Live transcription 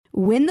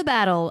Win the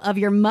battle of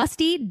your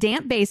musty,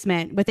 damp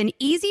basement with an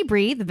easy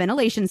breathe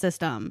ventilation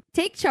system.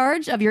 Take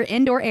charge of your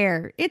indoor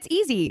air. It's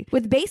easy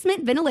with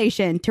basement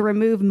ventilation to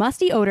remove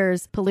musty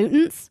odors,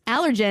 pollutants,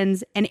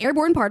 allergens, and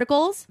airborne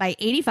particles by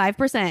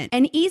 85%.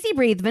 An easy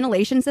breathe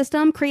ventilation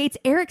system creates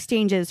air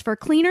exchanges for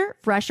cleaner,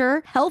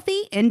 fresher,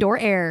 healthy indoor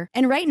air.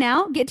 And right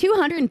now, get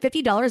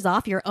 $250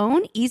 off your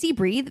own easy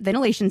breathe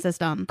ventilation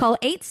system. Call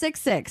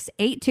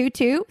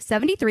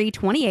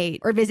 866-822-7328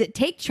 or visit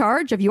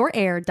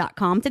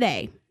takechargeofyourair.com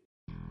today.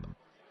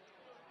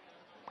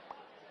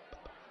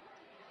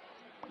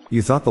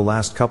 You thought the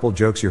last couple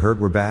jokes you heard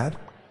were bad?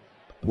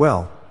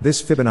 Well,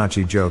 this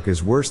Fibonacci joke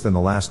is worse than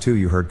the last two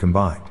you heard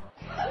combined.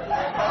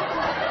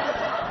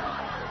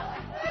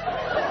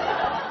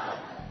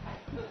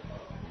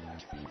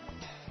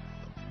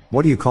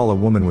 What do you call a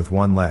woman with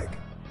one leg?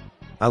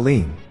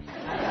 Eileen.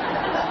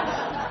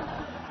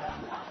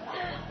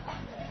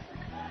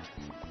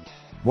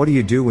 What do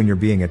you do when you're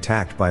being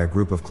attacked by a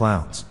group of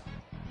clowns?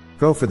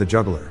 Go for the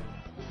jugular.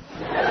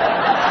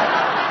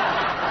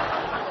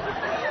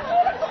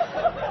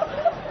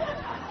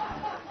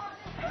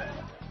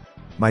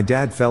 My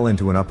dad fell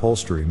into an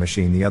upholstery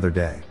machine the other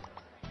day.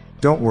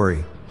 Don't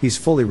worry, he's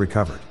fully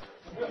recovered.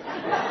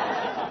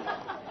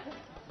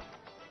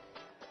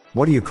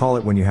 What do you call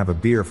it when you have a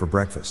beer for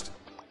breakfast?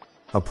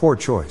 A poor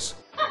choice.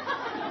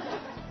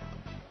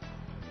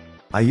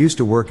 I used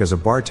to work as a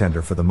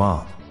bartender for the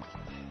mob.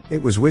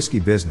 It was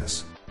whiskey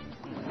business.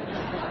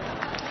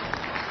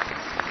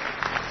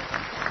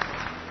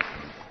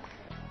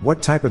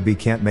 What type of bee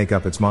can't make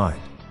up its mind?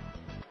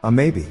 A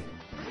maybe.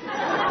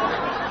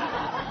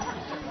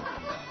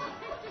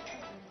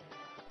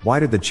 Why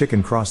did the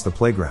chicken cross the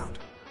playground?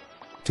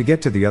 To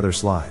get to the other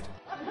slide.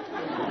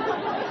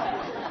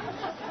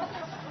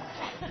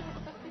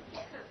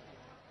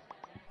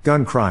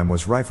 Gun crime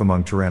was rife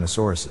among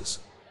tyrannosauruses.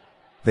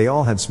 They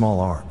all had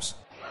small arms.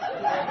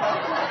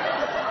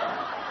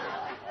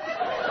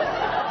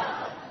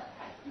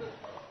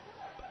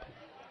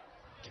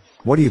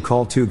 What do you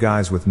call two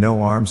guys with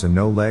no arms and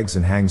no legs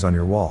and hangs on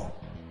your wall?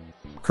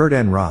 Kurt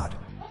and Rod.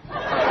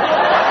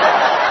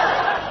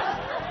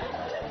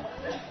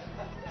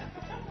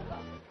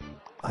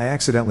 I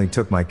accidentally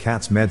took my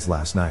cat's meds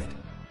last night.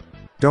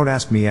 Don't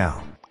ask me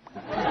how.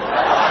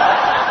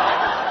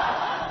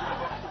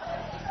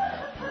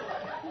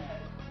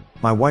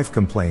 My wife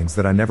complains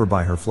that I never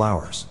buy her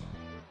flowers.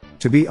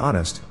 To be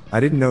honest, I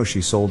didn't know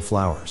she sold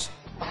flowers.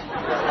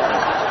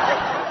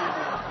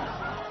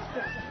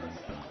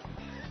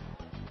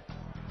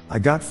 I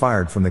got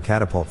fired from the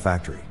catapult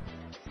factory.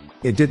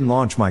 It didn't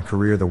launch my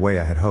career the way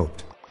I had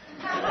hoped.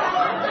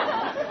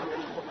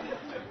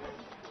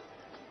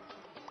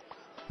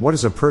 What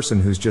does a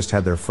person who's just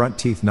had their front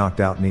teeth knocked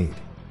out need?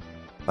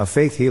 A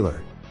faith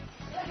healer.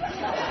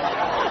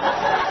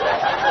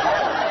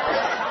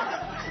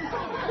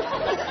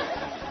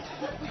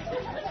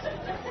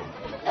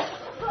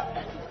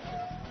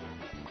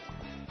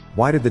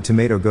 Why did the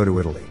tomato go to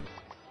Italy?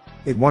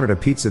 It wanted a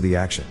piece of the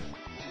action.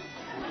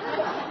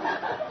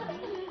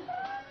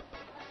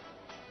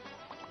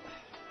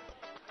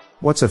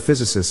 What's a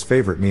physicist's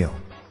favorite meal?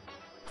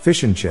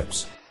 Fish and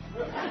chips.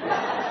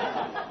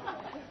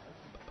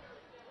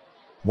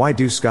 Why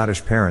do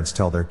Scottish parents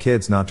tell their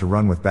kids not to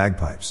run with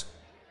bagpipes?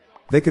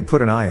 They could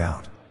put an eye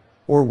out.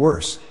 Or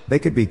worse, they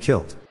could be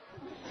killed.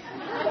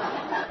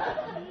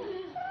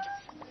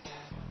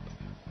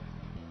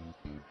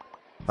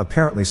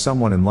 Apparently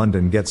someone in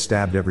London gets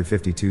stabbed every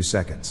 52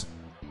 seconds.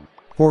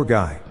 Poor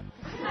guy.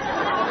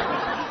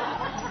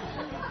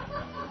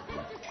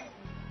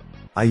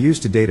 I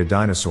used to date a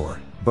dinosaur,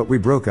 but we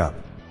broke up.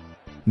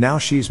 Now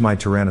she's my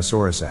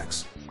Tyrannosaurus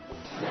X.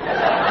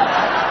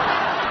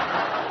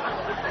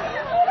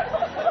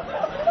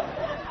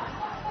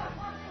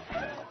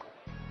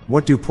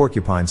 What do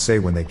porcupines say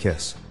when they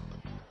kiss?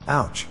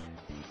 Ouch.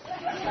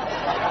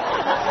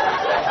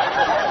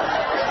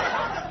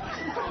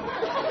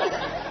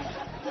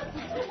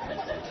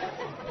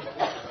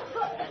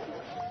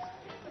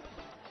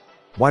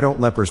 Why don't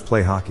lepers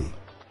play hockey?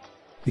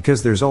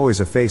 Because there's always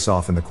a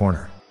face-off in the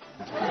corner.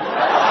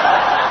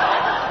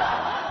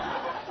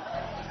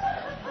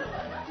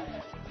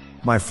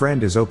 My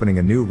friend is opening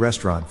a new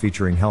restaurant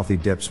featuring healthy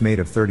dips made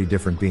of 30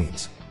 different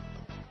beans.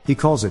 He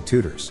calls it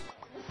Tudors.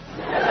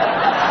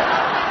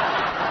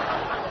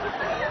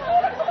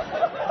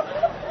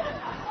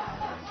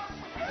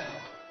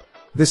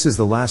 This is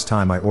the last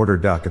time I order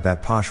duck at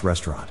that posh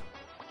restaurant.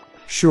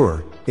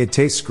 Sure, it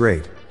tastes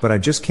great, but I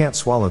just can't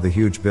swallow the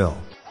huge bill.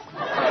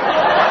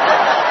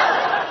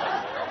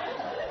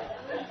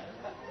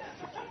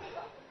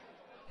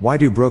 Why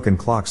do broken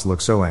clocks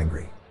look so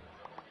angry?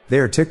 They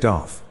are ticked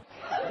off.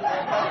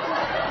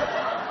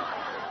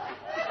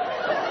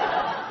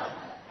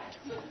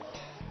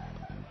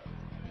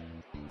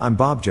 I'm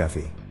Bob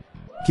Jeffy.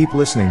 Keep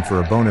listening for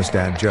a bonus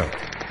dad joke.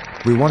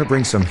 We want to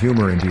bring some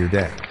humor into your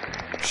day.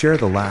 Share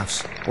the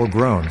laughs, or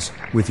groans,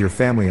 with your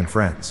family and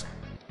friends.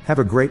 Have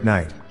a great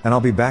night, and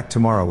I'll be back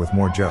tomorrow with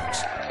more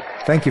jokes.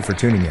 Thank you for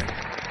tuning in.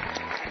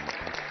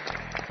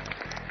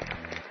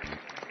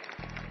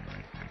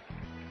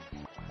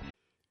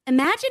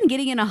 Imagine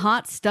getting in a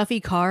hot, stuffy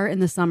car in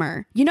the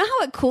summer. You know how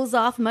it cools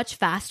off much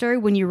faster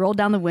when you roll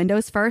down the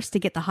windows first to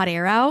get the hot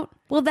air out?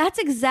 Well, that's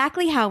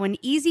exactly how an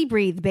Easy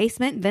Breathe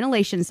basement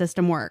ventilation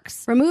system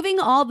works. Removing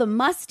all the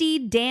musty,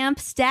 damp,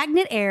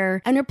 stagnant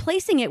air and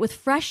replacing it with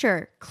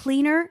fresher,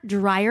 cleaner,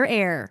 drier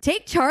air.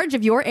 Take charge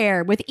of your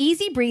air with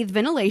Easy Breathe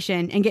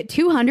ventilation and get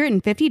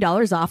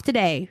 $250 off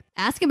today.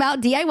 Ask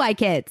about DIY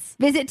kits.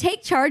 Visit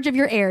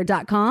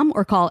takechargeofyourair.com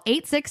or call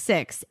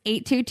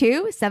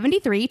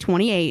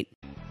 866-822-7328.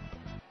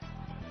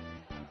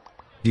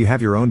 Do you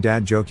have your own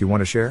dad joke you want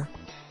to share?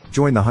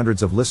 Join the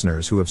hundreds of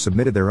listeners who have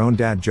submitted their own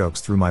dad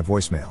jokes through my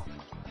voicemail.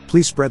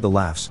 Please spread the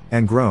laughs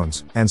and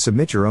groans and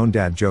submit your own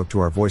dad joke to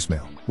our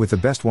voicemail, with the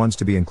best ones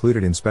to be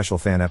included in special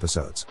fan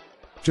episodes.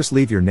 Just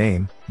leave your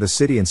name, the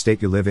city and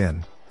state you live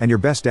in, and your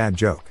best dad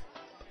joke.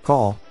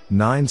 Call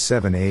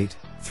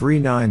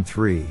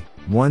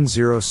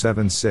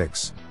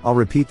 978-393-1076. I'll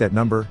repeat that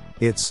number,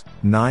 it's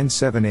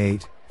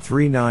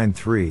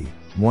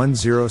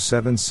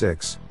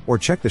 978-393-1076, or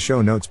check the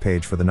show notes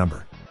page for the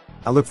number.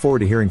 I look forward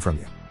to hearing from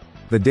you.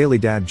 The Daily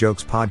Dad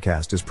Jokes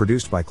podcast is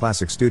produced by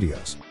Classic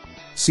Studios.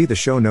 See the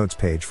show notes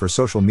page for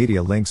social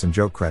media links and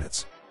joke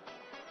credits.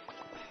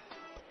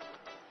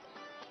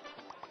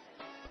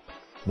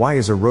 Why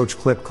is a roach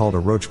clip called a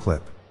roach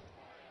clip?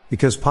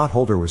 Because pot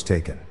holder was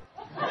taken.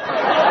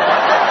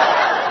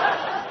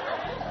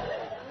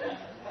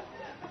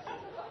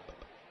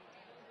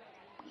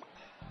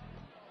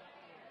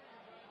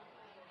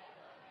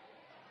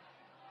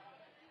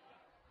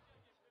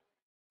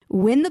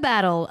 Win the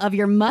battle of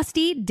your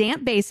musty,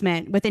 damp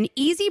basement with an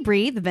Easy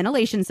Breathe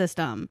ventilation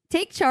system.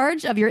 Take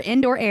charge of your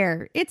indoor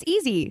air. It's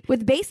easy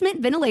with basement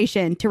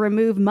ventilation to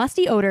remove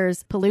musty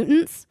odors,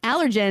 pollutants,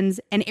 allergens,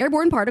 and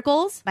airborne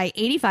particles by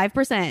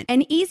 85%.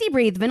 An Easy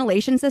Breathe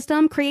ventilation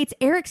system creates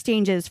air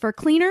exchanges for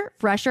cleaner,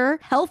 fresher,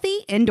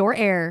 healthy indoor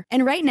air.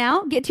 And right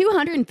now, get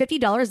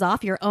 $250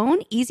 off your own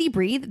Easy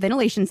Breathe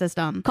ventilation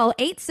system. Call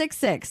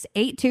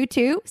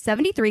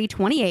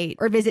 866-822-7328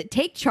 or visit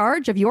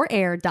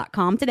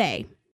takechargeofyourair.com today.